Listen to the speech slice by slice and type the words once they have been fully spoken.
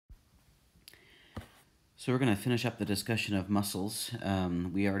So we're going to finish up the discussion of muscles.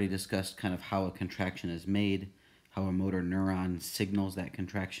 We already discussed kind of how a contraction is made, how a motor neuron signals that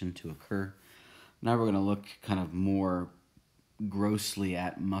contraction to occur. Now we're going to look kind of more grossly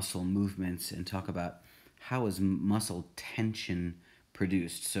at muscle movements and talk about how is muscle tension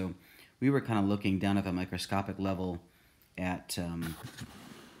produced. So we were kind of looking down at the microscopic level at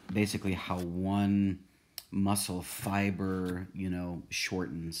basically how one muscle fiber,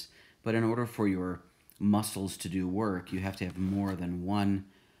 shortens. But in order for your muscles to do work, you have to have more than one,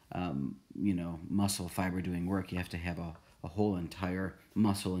 muscle fiber doing work. You have to have a whole entire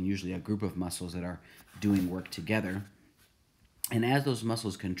muscle, and usually a group of muscles that are doing work together. And as those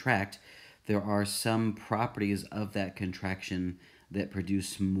muscles contract, there are some properties of that contraction that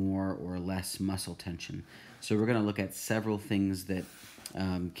produce more or less muscle tension. So we're going to look at several things that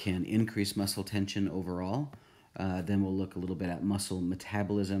can increase muscle tension overall. Then we'll look a little bit at muscle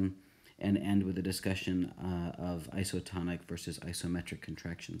metabolism and end with a discussion of isotonic versus isometric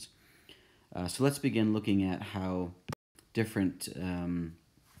contractions. So let's begin looking at how different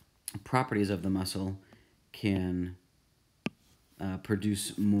properties of the muscle can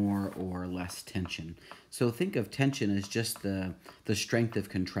produce more or less tension. So think of tension as just the strength of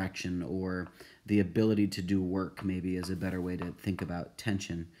contraction, or the ability to do work, maybe is a better way to think about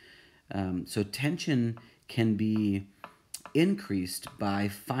tension. So tension can be increased by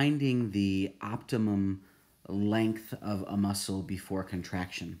finding the optimum length of a muscle before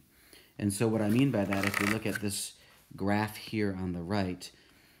contraction. And so what I mean by that, if you look at this graph here on the right,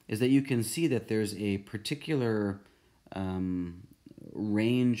 is that you can see that there's a particular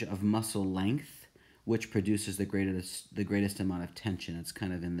range of muscle length which produces the greatest amount of tension. It's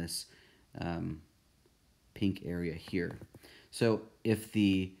kind of in this pink area here. So if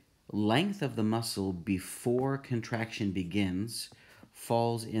the length of the muscle before contraction begins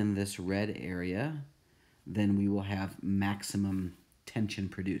falls in this red area, then we will have maximum tension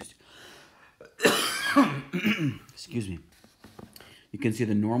produced. Excuse me. You can see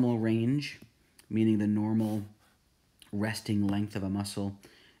the normal range, meaning the normal resting length of a muscle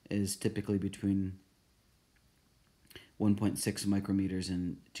is typically between 1.6 micrometers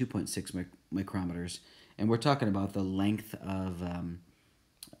and 2.6 micrometers. And we're talking about the length of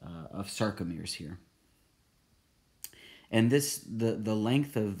sarcomeres here. And the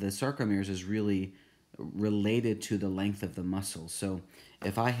length of the sarcomeres is really related to the length of the muscle. So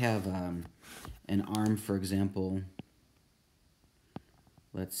if I have an arm, for example,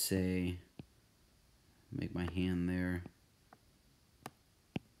 let's say, make my hand there.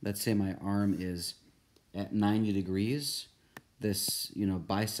 Let's say my arm is at 90 degrees. This,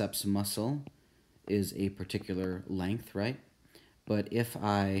 biceps muscle is a particular length, right? But if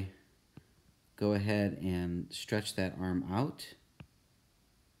I go ahead and stretch that arm out,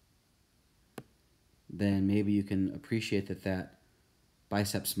 then maybe you can appreciate that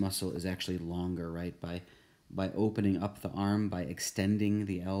biceps muscle is actually longer, right? By opening up the arm, by extending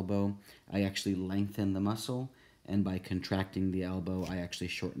the elbow, I actually lengthen the muscle, and by contracting the elbow, I actually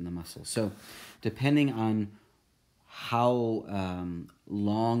shorten the muscle. So depending on how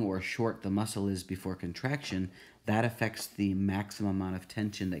long or short the muscle is before contraction, that affects the maximum amount of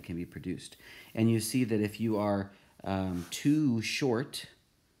tension that can be produced. And you see that if you are too short,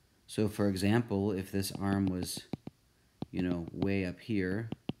 so for example, if this arm was, way up here,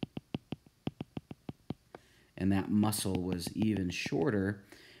 and that muscle was even shorter,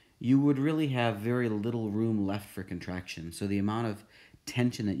 you would really have very little room left for contraction. So the amount of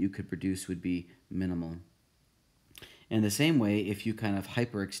tension that you could produce would be minimal. In the same way, if you kind of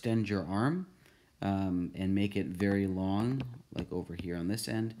hyperextend your arm and make it very long, like over here on this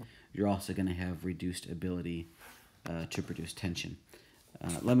end, you're also going to have reduced ability to produce tension.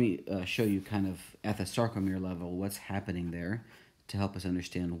 Let me show you kind of at the sarcomere level what's happening there to help us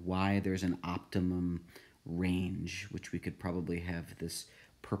understand why there's an optimum range, which we could probably have this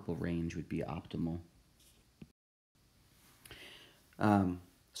purple range would be optimal.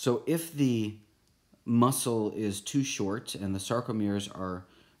 So if the muscle is too short and the sarcomeres are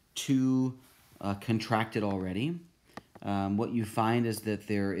too contracted already, what you find is that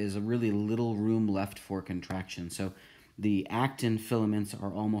there is really little room left for contraction. So the actin filaments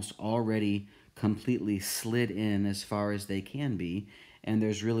are almost already completely slid in as far as they can be, and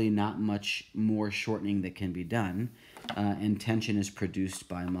there's really not much more shortening that can be done, and tension is produced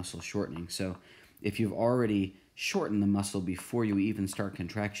by muscle shortening. So if you've already shortened the muscle before you even start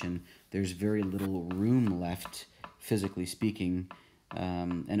contraction, there's very little room left, physically speaking,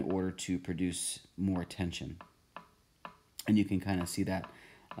 in order to produce more tension. And you can kind of see that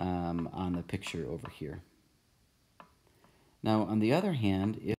on the picture over here. Now, on the other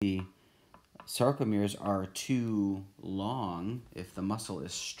hand, if the sarcomeres are too long, if the muscle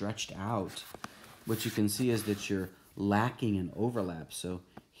is stretched out, what you can see is that you're lacking an overlap. So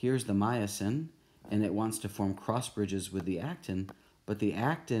here's the myosin, and it wants to form cross bridges with the actin, but the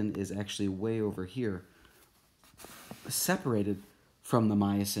actin is actually way over here, separated from the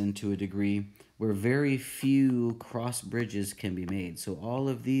myosin to a degree where very few cross bridges can be made. So all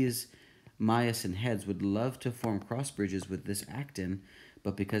of these myosin heads would love to form cross bridges with this actin,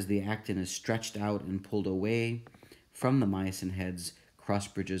 but because the actin is stretched out and pulled away from the myosin heads, cross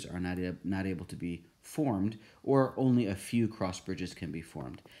bridges are not able to be formed, or only a few cross bridges can be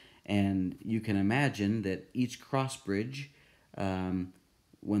formed. And you can imagine that each cross bridge,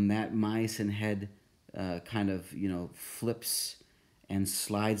 when that myosin head kind of flips and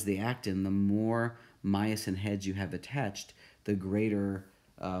slides the actin, the more myosin heads you have attached, the greater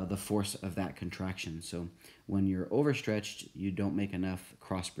the force of that contraction. So when you're overstretched, you don't make enough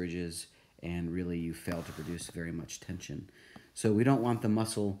cross bridges, and really you fail to produce very much tension. So we don't want the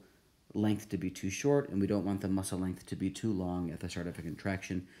muscle length to be too short, and we don't want the muscle length to be too long at the start of a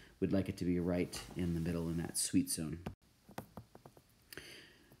contraction. We'd like it to be right in the middle, in that sweet zone.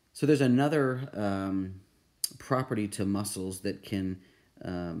 So there's another property to muscles that can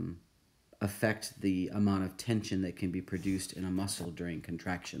affect the amount of tension that can be produced in a muscle during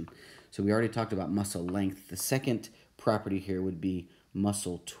contraction. So we already talked about muscle length. The second property here would be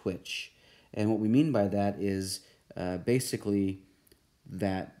muscle twitch. And what we mean by that is basically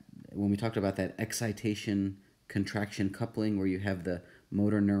that when we talked about that excitation contraction coupling, where you have the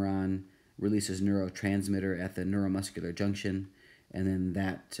motor neuron releases neurotransmitter at the neuromuscular junction, and then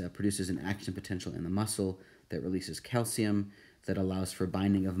that produces an action potential in the muscle that releases calcium, that allows for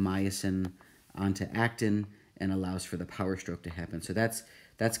binding of myosin onto actin and allows for the power stroke to happen. So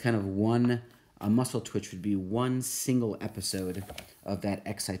that's kind of a muscle twitch would be one single episode of that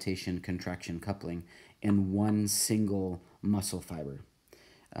excitation contraction coupling in one single muscle fiber.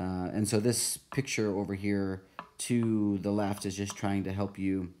 And so this picture over here to the left is just trying to help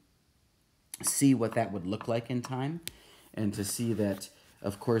you see what that would look like in time, and to see that,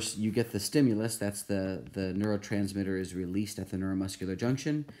 of course, you get the stimulus. That's the neurotransmitter is released at the neuromuscular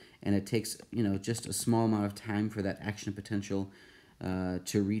junction, and it takes just a small amount of time for that action potential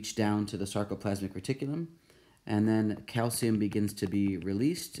to reach down to the sarcoplasmic reticulum, and then calcium begins to be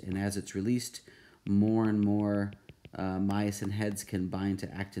released, and as it's released, more and more myosin heads can bind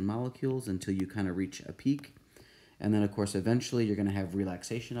to actin molecules until you kind of reach a peak. And then, of course, eventually you're going to have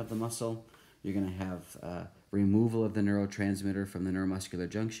relaxation of the muscle. You're going to have removal of the neurotransmitter from the neuromuscular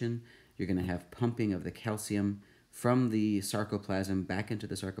junction. You're going to have pumping of the calcium from the sarcoplasm back into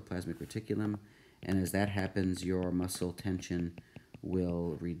the sarcoplasmic reticulum. And as that happens, your muscle tension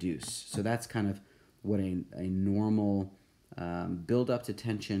will reduce. So that's kind of what a normal build up to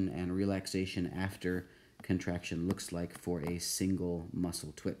tension and relaxation after contraction looks like for a single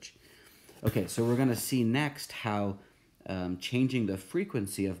muscle twitch. Okay, so we're going to see next how changing the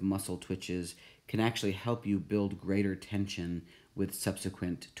frequency of muscle twitches can actually help you build greater tension with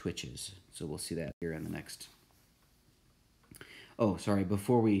subsequent twitches. So we'll see that here in the next. Oh, sorry,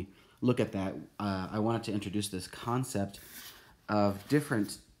 before we look at that, I wanted to introduce this concept of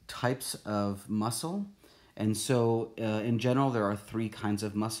different types of muscle. And so in general, there are three kinds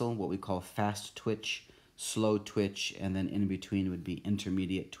of muscle, what we call fast twitch, slow twitch, and then in between would be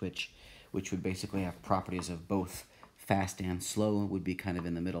intermediate twitch, which would basically have properties of both fast and slow, would be kind of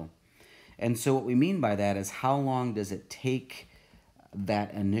in the middle. And so what we mean by that is how long does it take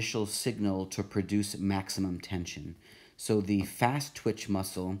that initial signal to produce maximum tension. So the fast twitch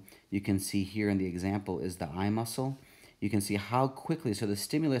muscle, you can see here in the example, is the eye muscle. You can see how quickly, so the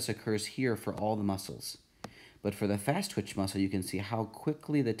stimulus occurs here for all the muscles. But for the fast twitch muscle, you can see how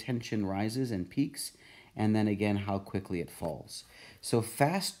quickly the tension rises and peaks, and then again how quickly it falls. So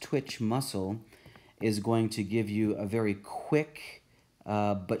fast twitch muscle is going to give you a very quick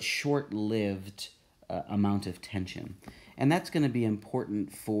but short-lived amount of tension. And that's going to be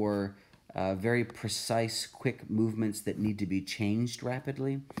important for very precise, quick movements that need to be changed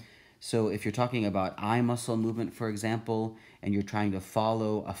rapidly. So if you're talking about eye muscle movement, for example, and you're trying to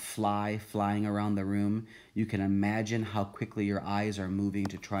follow a fly flying around the room, you can imagine how quickly your eyes are moving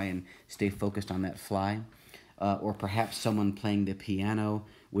to try and stay focused on that fly. Or perhaps someone playing the piano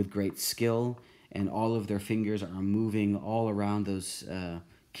with great skill, and all of their fingers are moving all around those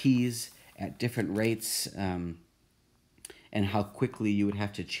keys at different rates, and how quickly you would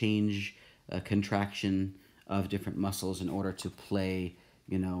have to change a contraction of different muscles in order to play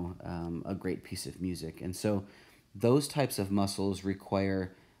a great piece of music. And so those types of muscles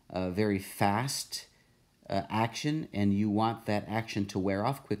require very fast action, and you want that action to wear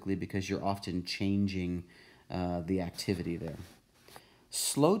off quickly because you're often changing the activity there.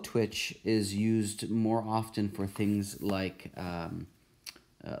 Slow twitch is used more often for things like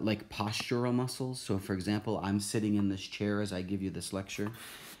postural muscles. So for example, I'm sitting in this chair as I give you this lecture,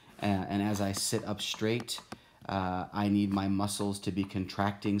 and as I sit up straight, I need my muscles to be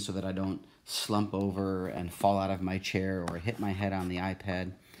contracting so that I don't slump over and fall out of my chair or hit my head on the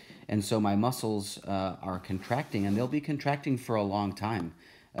iPad. And so my muscles are contracting, and they'll be contracting for a long time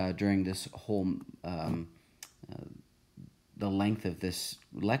during this whole the length of this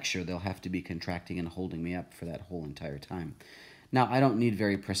lecture. They'll have to be contracting and holding me up for that whole entire time. Now, I don't need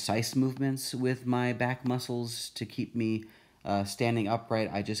very precise movements with my back muscles to keep me standing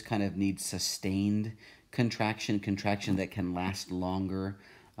upright. I just kind of need sustained contraction that can last longer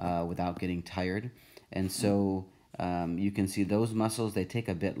without getting tired. And so you can see those muscles, they take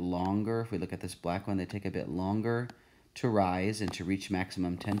a bit longer. If we look at this black one, they take a bit longer to rise and to reach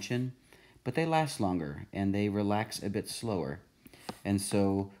maximum tension, but they last longer and they relax a bit slower. And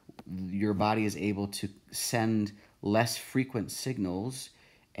so your body is able to send less frequent signals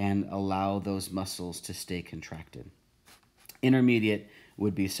and allow those muscles to stay contracted. Intermediate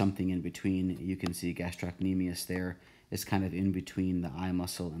would be something in between. You can see gastrocnemius there is kind of in between the eye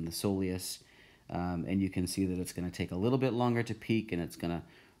muscle and the soleus. And you can see that it's going to take a little bit longer to peak, and it's going to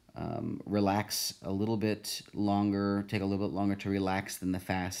relax a little bit longer, take a little bit longer to relax than the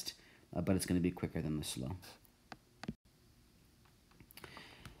fast, but it's going to be quicker than the slow.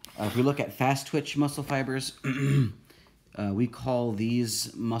 If we look at fast twitch muscle fibers, we call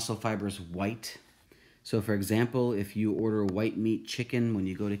these muscle fibers white. So for example, if you order white meat chicken when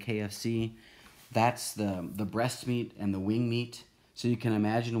you go to KFC, that's the breast meat and the wing meat. So you can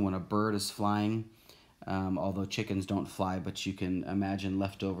imagine when a bird is flying, although chickens don't fly, but you can imagine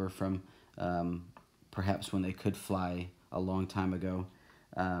leftover from perhaps when they could fly a long time ago,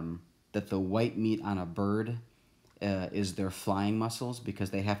 that the white meat on a bird is their flying muscles,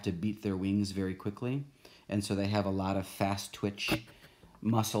 because they have to beat their wings very quickly. And so they have a lot of fast twitch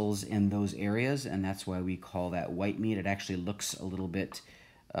muscles in those areas, and that's why we call that white meat. It actually looks a little bit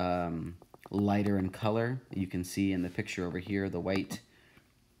lighter in color. You can see in the picture over here, the white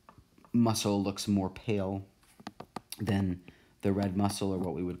muscle looks more pale than the red muscle, or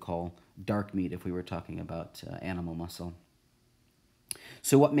what we would call dark meat if we were talking about animal muscle.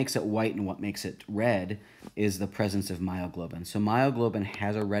 So what makes it white and what makes it red is the presence of myoglobin. So myoglobin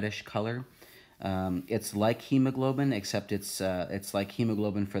has a reddish color. It's like hemoglobin, except it's like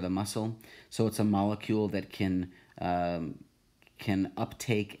hemoglobin for the muscle. So it's a molecule that can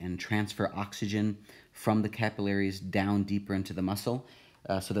uptake and transfer oxygen from the capillaries down deeper into the muscle,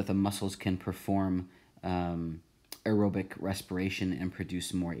 so that the muscles can perform aerobic respiration and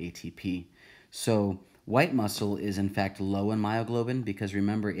produce more ATP. So white muscle is in fact low in myoglobin, because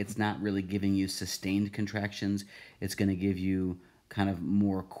remember, it's not really giving you sustained contractions. It's going to give you kind of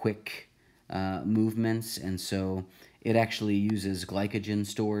more quick movements, and so it actually uses glycogen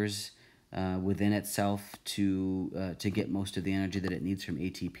stores within itself to get most of the energy that it needs from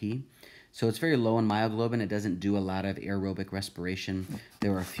ATP. So it's very low in myoglobin. It doesn't do a lot of aerobic respiration.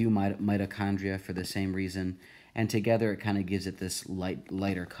 There are a few mitochondria for the same reason, and together it kind of gives it this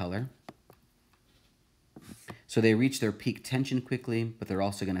lighter color. So they reach their peak tension quickly, but they're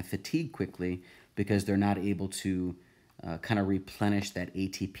also going to fatigue quickly because they're not able to kind of replenish that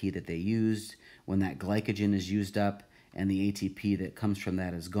ATP that they used. When that glycogen is used up and the ATP that comes from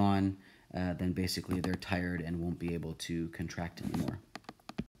that is gone, then basically they're tired and won't be able to contract anymore.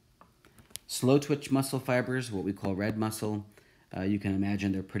 Slow twitch muscle fibers, what we call red muscle, you can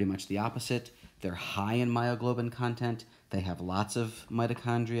imagine they're pretty much the opposite. They're high in myoglobin content. They have lots of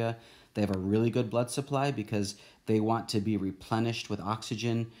mitochondria. They have a really good blood supply because they want to be replenished with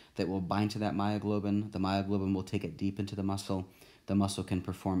oxygen that will bind to that myoglobin. The myoglobin will take it deep into the muscle. The muscle can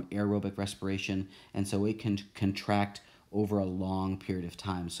perform aerobic respiration, and so it can contract over a long period of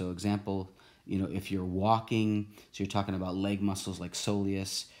time. So example, if you're walking, so you're talking about leg muscles like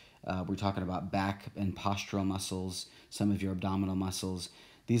soleus, we're talking about back and postural muscles, some of your abdominal muscles.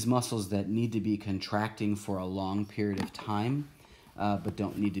 These muscles that need to be contracting for a long period of time, but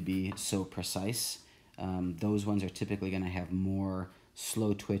don't need to be so precise. Those ones are typically going to have more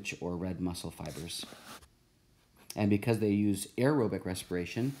slow twitch or red muscle fibers. And because they use aerobic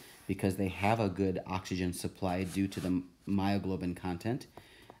respiration, because they have a good oxygen supply due to the myoglobin content,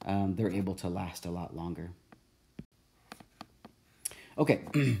 they're able to last a lot longer. Okay,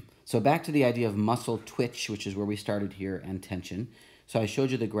 so back to the idea of muscle twitch, which is where we started here, and tension. So I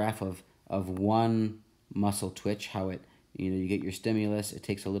showed you the graph of one muscle twitch, how it, you get your stimulus, it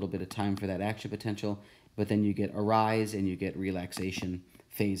takes a little bit of time for that action potential, but then you get arise and you get relaxation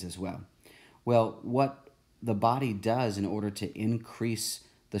phase as well. Well, what the body does in order to increase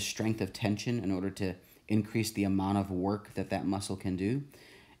the strength of tension, in order to increase the amount of work that that muscle can do,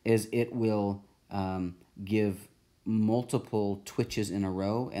 is it will give multiple twitches in a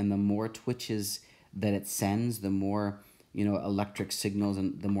row, and the more twitches that it sends, the more electric signals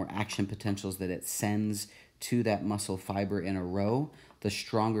and the more action potentials that it sends to that muscle fiber in a row, the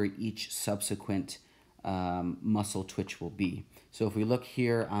stronger each subsequent muscle twitch will be. So if we look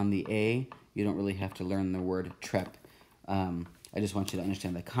here on the A, you don't really have to learn the word trep. I just want you to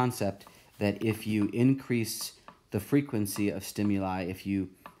understand the concept that if you increase the frequency of stimuli, if you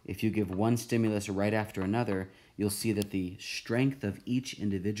give one stimulus right after another, you'll see that the strength of each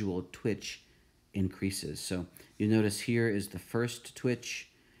individual twitch increases. So you notice here is the first twitch,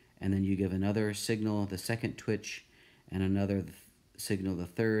 and then you give another signal, the second twitch, and another signal, the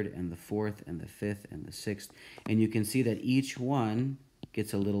third, and the fourth, and the fifth, and the sixth. And you can see that each one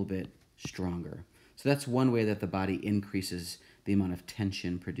gets a little bit stronger. So that's one way that the body increases the amount of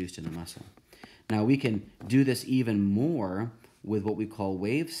tension produced in a muscle. Now we can do this even more with what we call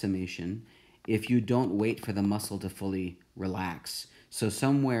wave summation if you don't wait for the muscle to fully relax. So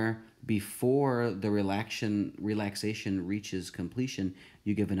somewhere before the relaxation reaches completion,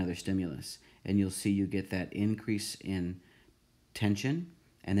 you give another stimulus, and you'll see you get that increase in tension,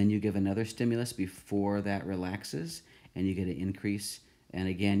 and then you give another stimulus before that relaxes, and you get an increase, and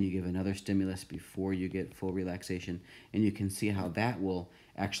again you give another stimulus before you get full relaxation, and you can see how that will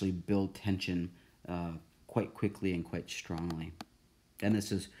actually build tension quite quickly and quite strongly. And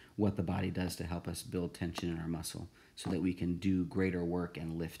this is what the body does to help us build tension in our muscle so that we can do greater work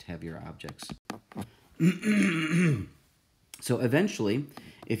and lift heavier objects. So eventually,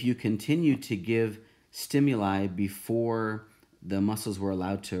 if you continue to give stimuli before the muscles were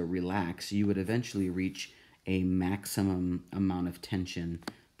allowed to relax, you would eventually reach a maximum amount of tension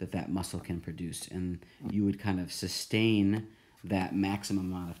that that muscle can produce. And you would kind of sustain that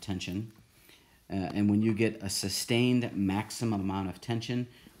maximum amount of tension. And when you get a sustained maximum amount of tension,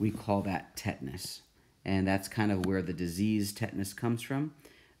 we call that tetanus. And that's kind of where the disease tetanus comes from.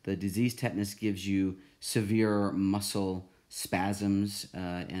 The disease tetanus gives you severe muscle spasms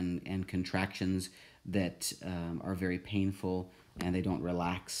and contractions that are very painful, and they don't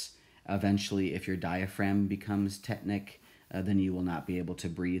relax. Eventually, if your diaphragm becomes tetanic, then you will not be able to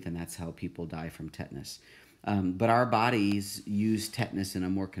breathe, and that's how people die from tetanus. But our bodies use tetanus in a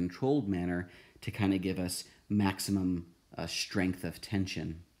more controlled manner to kind of give us maximum strength of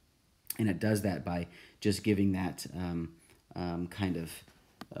tension. And it does that by just giving that kind of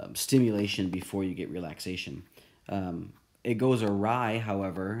stimulation before you get relaxation. It goes awry,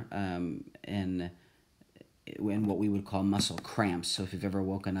 however, in what we would call muscle cramps. So if you've ever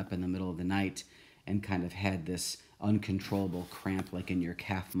woken up in the middle of the night and kind of had this uncontrollable cramp, like in your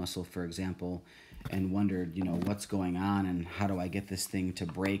calf muscle, for example, and wondered, what's going on and how do I get this thing to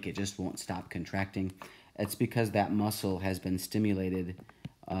break? It just won't stop contracting. It's because that muscle has been stimulated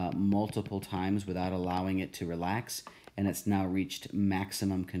multiple times without allowing it to relax, and it's now reached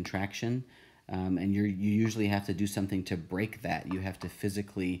maximum contraction. And you usually have to do something to break that. You have to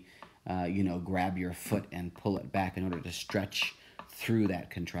physically, grab your foot and pull it back in order to stretch through that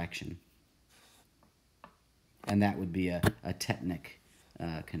contraction. And that would be a tetanic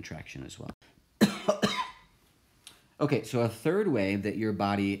contraction as well. Okay, so a third way that your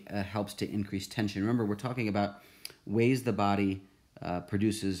body helps to increase tension. Remember, we're talking about ways the body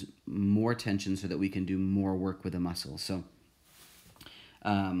produces more tension so that we can do more work with the muscle. So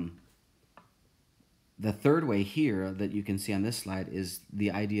the third way here that you can see on this slide is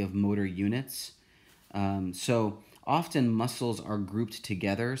the idea of motor units. So often muscles are grouped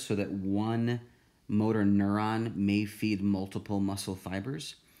together so that one motor neuron may feed multiple muscle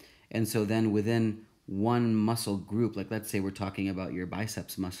fibers. And so then within one muscle group, like let's say we're talking about your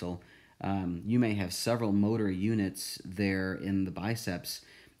biceps muscle, you may have several motor units there in the biceps,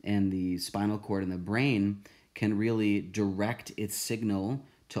 and the spinal cord and the brain can really direct its signal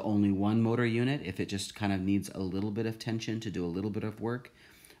to only one motor unit if it just kind of needs a little bit of tension to do a little bit of work,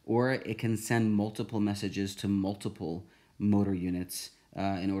 or it can send multiple messages to multiple motor units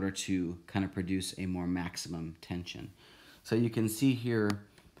in order to kind of produce a more maximum tension. So you can see here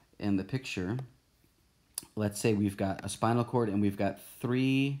in the picture, let's say we've got a spinal cord and we've got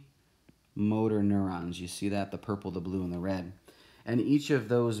 3 motor neurons. You see that? The purple, the blue, and the red. And each of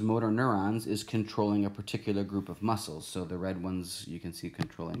those motor neurons is controlling a particular group of muscles. So the red ones, you can see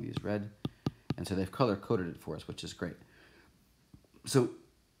controlling these red. And so they've color-coded it for us, which is great. So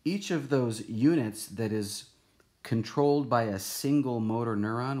each of those units that is controlled by a single motor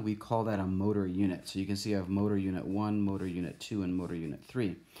neuron, we call that a motor unit. So you can see I have motor unit 1, motor unit 2, and motor unit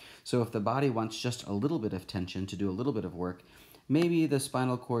 3. So if the body wants just a little bit of tension to do a little bit of work, maybe the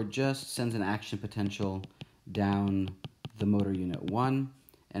spinal cord just sends an action potential down the motor unit 1,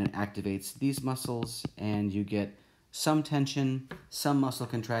 and it activates these muscles, and you get some tension, some muscle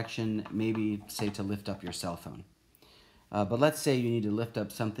contraction, maybe, say, to lift up your cell phone. But let's say you need to lift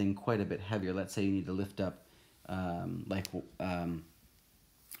up something quite a bit heavier. Let's say you need to lift up a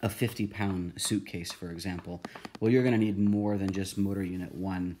 50-pound suitcase, for example. Well, you're going to need more than just motor unit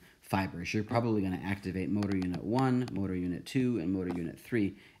 1 fibers. You're probably going to activate motor unit 1, motor unit 2, and motor unit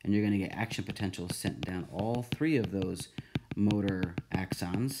 3, and you're going to get action potential sent down all 3 of those motor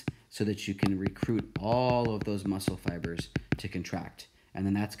axons so that you can recruit all of those muscle fibers to contract. And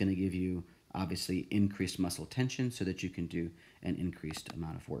then that's going to give you, obviously, increased muscle tension so that you can do an increased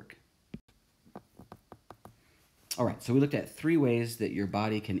amount of work. All right, so we looked at 3 ways that your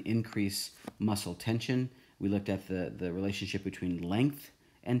body can increase muscle tension. We looked at the relationship between length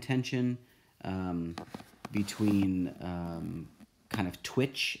and tension, between kind of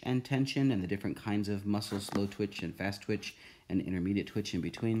twitch and tension, and the different kinds of muscles, slow twitch and fast twitch, and intermediate twitch in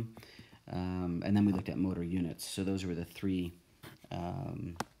between. And then we looked at motor units. So those were the 3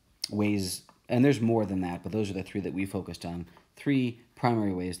 ways, and there's more than that, but those are the 3 that we focused on. 3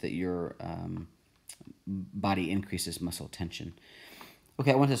 primary ways that your body increases muscle tension.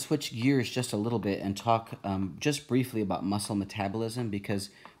 Okay, I want to switch gears just a little bit and talk just briefly about muscle metabolism, because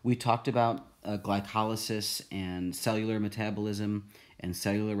we talked about glycolysis and cellular metabolism and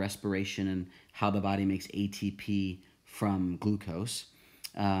cellular respiration and how the body makes ATP from glucose.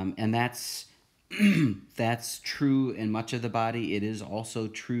 And that's that's true in much of the body. It is also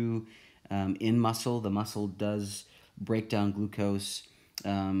true in muscle. The muscle does break down glucose,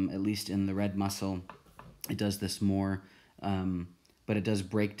 at least in the red muscle. It does this more, but it does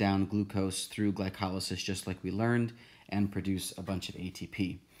break down glucose through glycolysis, just like we learned, and produce a bunch of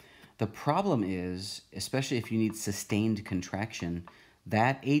ATP. The problem is, especially if you need sustained contraction,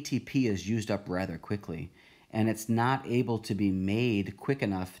 that ATP is used up rather quickly, and it's not able to be made quick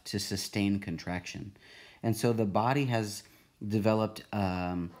enough to sustain contraction. And so the body has developed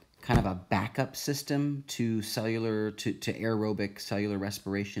kind of a backup system to aerobic cellular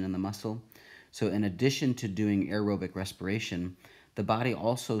respiration in the muscle. So in addition to doing aerobic respiration, the body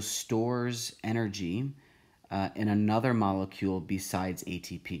also stores energy in another molecule besides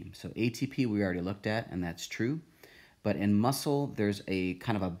ATP. So ATP we already looked at, and that's true. But in muscle, there's a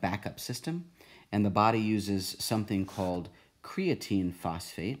kind of a backup system, and the body uses something called creatine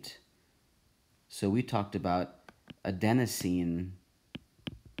phosphate. So we talked about adenosine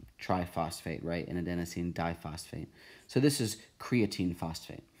triphosphate, right, and adenosine diphosphate. So this is creatine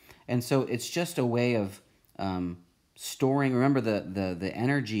phosphate. And so it's just a way of storing. Remember, the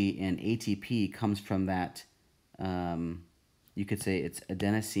energy in ATP comes from that, you could say it's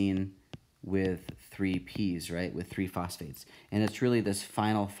adenosine with 3 P's, right, with 3 phosphates. And it's really this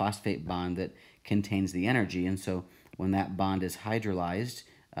final phosphate bond that contains the energy. And so when that bond is hydrolyzed,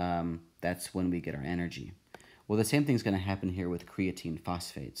 that's when we get our energy. Well, the same thing's going to happen here with creatine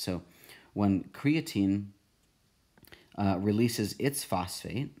phosphate. So when creatine releases its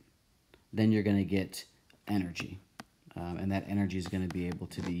phosphate, then you're going to get energy. And that energy is going to be able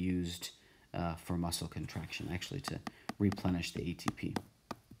to be used for muscle contraction, actually to replenish the ATP.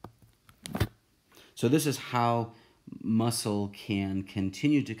 So this is how muscle can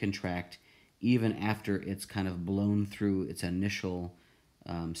continue to contract even after it's kind of blown through its initial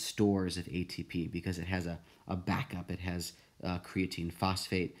stores of ATP, because it has a backup. It has creatine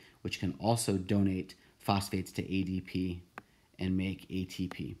phosphate, which can also donate phosphates to ADP and make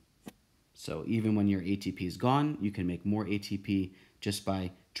ATP. So even when your ATP is gone, you can make more ATP just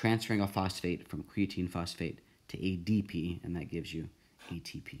by transferring a phosphate from creatine phosphate to ADP, and that gives you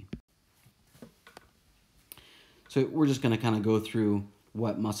ATP. So we're just going to kind of go through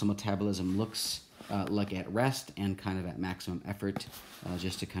what muscle metabolism looks like at rest and kind of at maximum effort,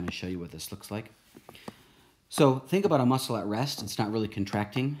 just to kind of show you what this looks like. So think about a muscle at rest. It's not really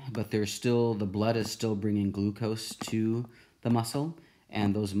contracting, but the blood is still bringing glucose to the muscle,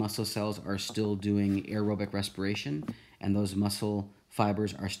 and those muscle cells are still doing aerobic respiration, and those muscle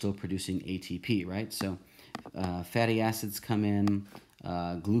fibers are still producing ATP, right? So fatty acids come in,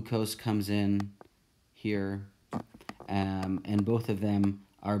 glucose comes in here, and both of them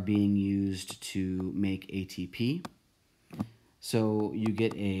are being used to make ATP. So you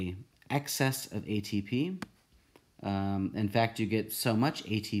get a excess of ATP. In fact, you get so much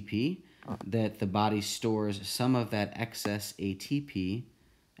ATP that the body stores some of that excess ATP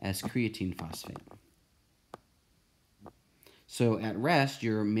as creatine phosphate. So at rest,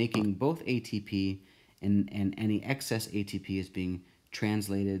 you're making both ATP, and any excess ATP is being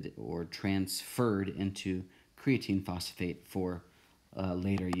translated or transferred into creatine phosphate for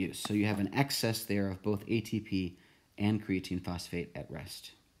later use. So you have an excess there of both ATP and creatine phosphate at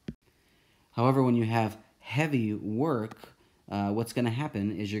rest. However, when you have heavy work, what's going to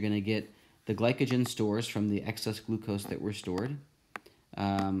happen is you're going to get the glycogen stores from the excess glucose that were stored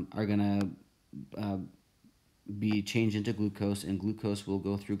are going to be changed into glucose, and glucose will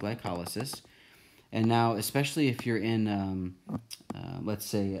go through glycolysis. And now, especially if you're in, let's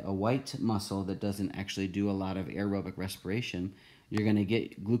say, a white muscle that doesn't actually do a lot of aerobic respiration, you're going to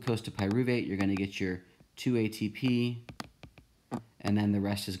get glucose to pyruvate, you're going to get your 2-ATP, and then the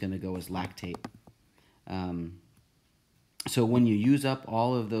rest is going to go as lactate. So when you use up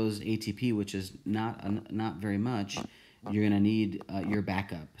all of those ATP, which is not very much, you're going to need your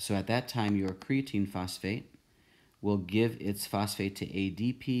backup. So at that time, your creatine phosphate will give its phosphate to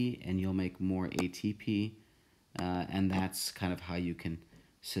ADP, and you'll make more ATP, and that's kind of how you can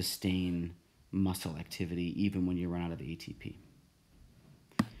sustain muscle activity even when you run out of ATP.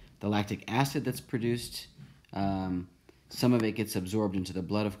 The lactic acid that's produced, some of it gets absorbed into the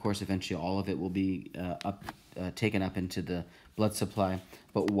blood. Of course, eventually all of it will be taken up into the blood supply.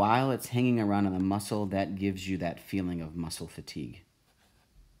 But while it's hanging around in the muscle, that gives you that feeling of muscle fatigue.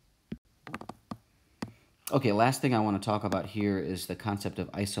 Okay, last thing I want to talk about here is the concept of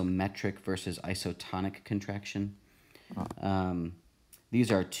isometric versus isotonic contraction.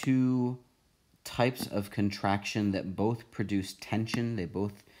 These are two types of contraction that both produce tension. They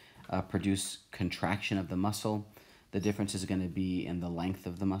both produce contraction of the muscle. The difference is going to be in the length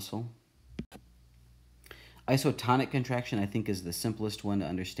of the muscle. Isotonic contraction, I think, is the simplest one to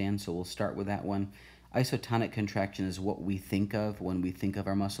understand, so we'll start with that one. Isotonic contraction is what we think of when we think of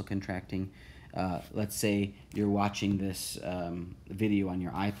our muscle contracting. Let's say you're watching this video on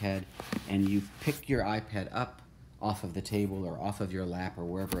your iPad, and you pick your iPad up off of the table or off of your lap or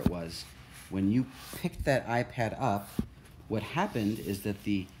wherever it was. When you picked that iPad up, what happened is that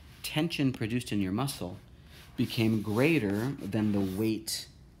the tension produced in your muscle became greater than the weight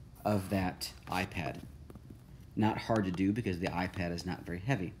of that iPad. Not hard to do because the iPad is not very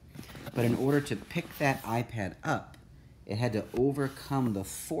heavy. But in order to pick that iPad up, it had to overcome the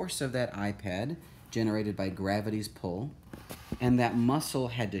force of that iPad generated by gravity's pull, and that muscle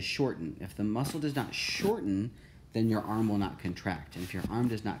had to shorten. If the muscle does not shorten, then your arm will not contract. And if your arm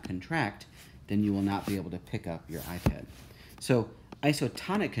does not contract, then you will not be able to pick up your iPad. So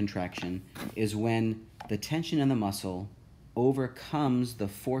isotonic contraction is when the tension in the muscle overcomes the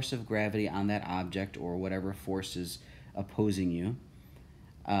force of gravity on that object or whatever force is opposing you,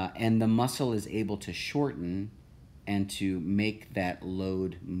 and the muscle is able to shorten and to make that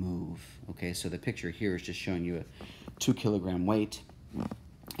load move. Okay, so the picture here is just showing you a 2 kilogram weight.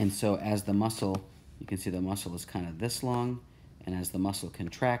 And so as the muscle, you can see the muscle is kind of this long, and as the muscle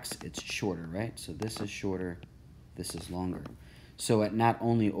contracts, it's shorter, right? So this is shorter, this is longer. So it not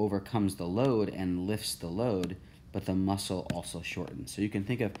only overcomes the load and lifts the load, but the muscle also shortens. So you can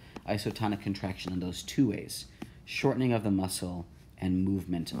think of isotonic contraction in those two ways: shortening of the muscle and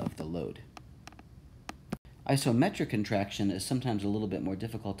movement of the load. Isometric contraction is sometimes a little bit more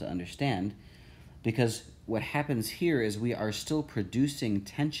difficult to understand, because what happens here is we are still producing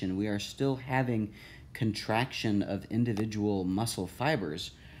tension. We are still having contraction of individual muscle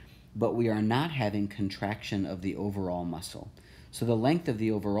fibers, but we are not having contraction of the overall muscle. So the length of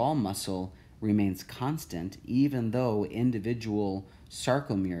the overall muscle remains constant even though individual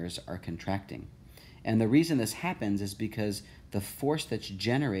sarcomeres are contracting. And the reason this happens is because the force that's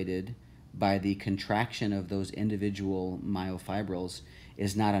generated by the contraction of those individual myofibrils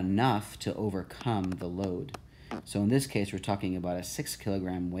is not enough to overcome the load. So in this case, we're talking about a 6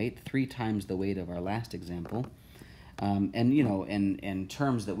 kilogram weight, 3 times the weight of our last example. And you know, in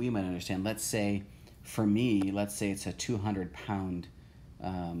terms that we might understand, let's say for me, let's say it's a 200-pound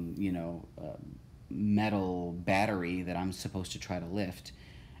metal battery that I'm supposed to try to lift,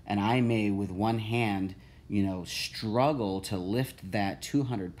 and I may with one hand struggle to lift that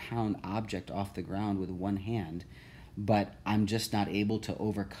 200-pound object off the ground with one hand, but I'm just not able to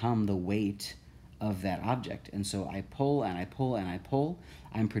overcome the weight of that object. And so I pull and I pull and I pull.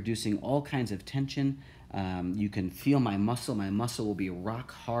 I'm producing all kinds of tension. You can feel my muscle. My muscle will be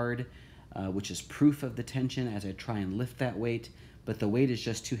rock hard, which is proof of the tension as I try and lift that weight, but the weight is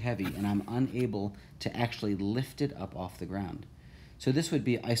just too heavy and I'm unable to actually lift it up off the ground. So this would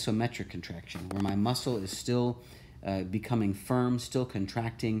be isometric contraction, where my muscle is still becoming firm, still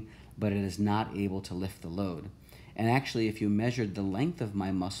contracting, but it is not able to lift the load. And actually, if you measured the length of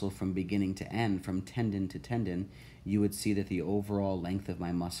my muscle from beginning to end, from tendon to tendon, you would see that the overall length of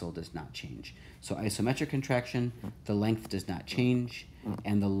my muscle does not change. So isometric contraction, the length does not change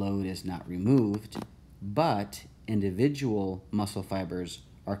and the load is not removed, but individual muscle fibers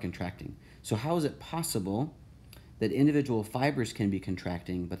are contracting. So how is it possible that individual fibers can be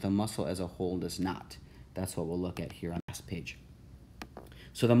contracting, but the muscle as a whole does not? That's what we'll look at here on the last page.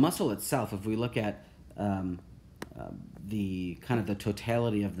 So the muscle itself, if we look at the kind of the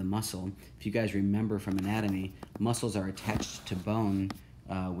totality of the muscle, if you guys remember from anatomy, muscles are attached to bone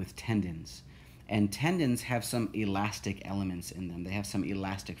with tendons. And tendons have some elastic elements in them. They have some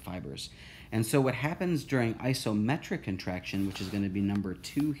elastic fibers. And so what happens during isometric contraction, which is going to be number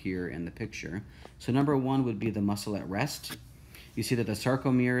 2 here in the picture. So number 1 would be the muscle at rest. You see that the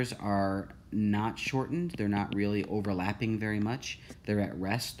sarcomeres are not shortened. They're not really overlapping very much. They're at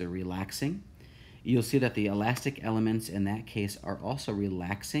rest. They're relaxing. You'll see that the elastic elements in that case are also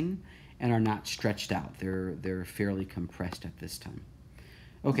relaxing and are not stretched out. They're fairly compressed at this time.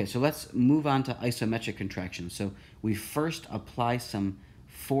 Okay, so let's move on to isometric contraction. So we first apply some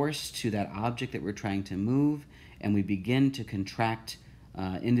force to that object that we're trying to move, and we begin to contract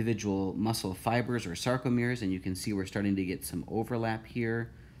individual muscle fibers or sarcomeres, and you can see we're starting to get some overlap here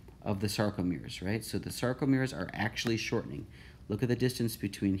of the sarcomeres, right? So the sarcomeres are actually shortening. Look at the distance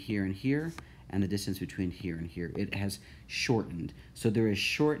between here and here, and the distance between here and here. It has shortened. So there is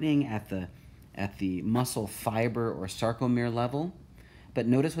shortening at the muscle fiber or sarcomere level, but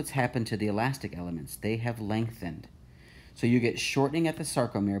notice what's happened to the elastic elements. They have lengthened. So you get shortening at the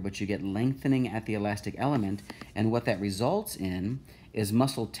sarcomere, but you get lengthening at the elastic element, and what that results in is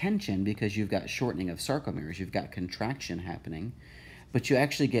muscle tension because you've got shortening of sarcomeres, you've got contraction happening, but you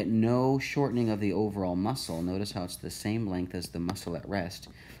actually get no shortening of the overall muscle. Notice how it's the same length as the muscle at rest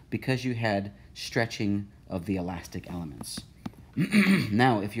because you had stretching of the elastic elements.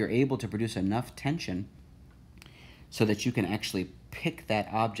 Now, if you're able to produce enough tension so that you can actually pick that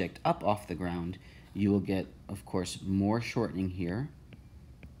object up off the ground, you will get, of course, more shortening here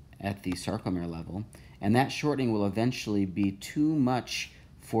at the sarcomere level, and that shortening will eventually be too much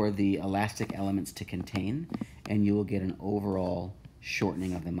for the elastic elements to contain, and you will get an overall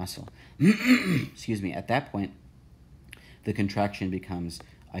shortening of the muscle. Excuse me. At that point, the contraction becomes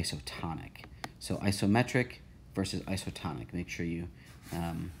isotonic. So isometric versus isotonic. Make sure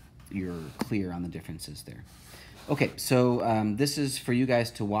you're clear on the differences there. Okay, so this is for you guys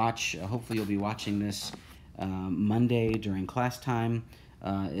to watch. Hopefully you'll be watching this Monday during class time.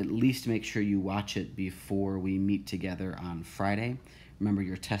 At least make sure you watch it before we meet together on Friday. Remember,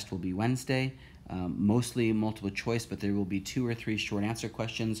 your test will be Wednesday. Mostly multiple choice, but there will be 2 or 3 short answer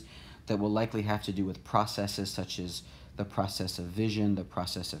questions that will likely have to do with processes such as the process of vision, the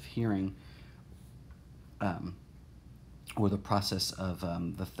process of hearing, or the process of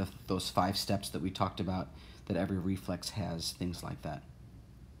those 5 steps that we talked about that every reflex has, things like that.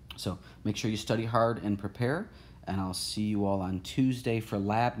 So make sure you study hard and prepare, and I'll see you all on Tuesday for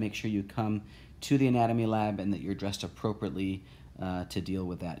lab. Make sure you come to the anatomy lab and that you're dressed appropriately to deal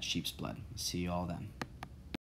with that sheep's blood. See you all then.